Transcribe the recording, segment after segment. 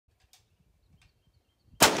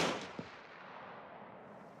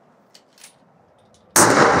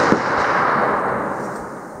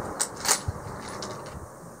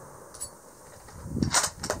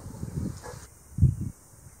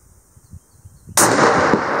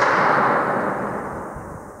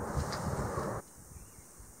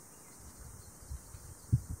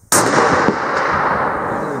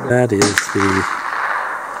that is the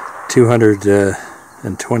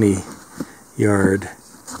 220 yard.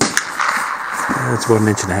 That's 1.5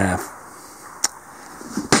 inches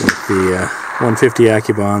with the 150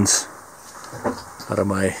 AccuBonds out of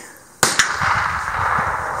my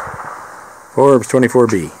Forbes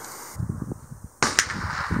 24B.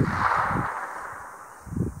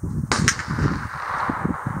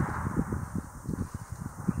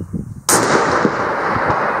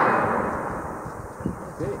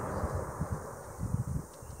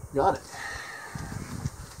 Got it.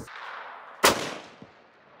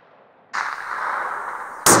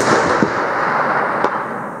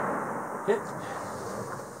 Hit.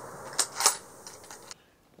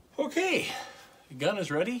 Okay, the gun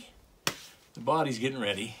is ready. The body's getting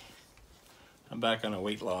ready. I'm back on a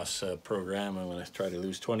weight loss program. I'm going to try to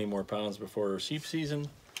lose 20 more pounds before sheep season.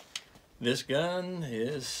 This gun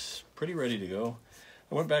is pretty ready to go.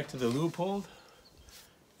 I went back to the Leupold.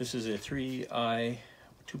 This is a 3i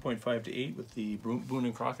 2.5 to 8 with the Boone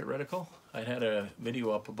and Crockett reticle. I had a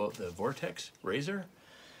video up about the Vortex Razor.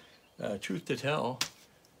 Truth to tell,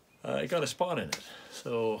 I got a spot in it.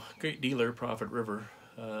 So great dealer, Prophet River.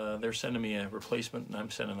 They're sending me a replacement and I'm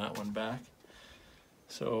sending that one back.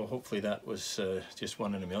 So hopefully that was just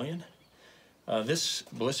 1 in a million. This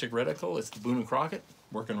ballistic reticle is the Boone and Crockett,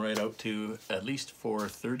 working right out to at least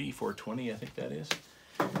 430, 420, I think that is.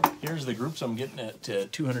 Here's the groups I'm getting at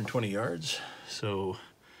 220 yards. So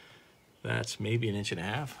that's maybe 1.5 inches.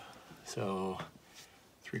 So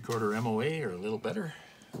 3/4 MOA or a little better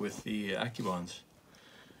with the AccuBonds.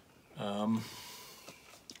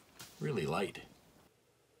 Really light.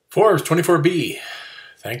 Forbes 24B.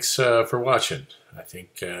 Thanks for watching. I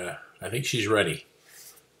think she's ready.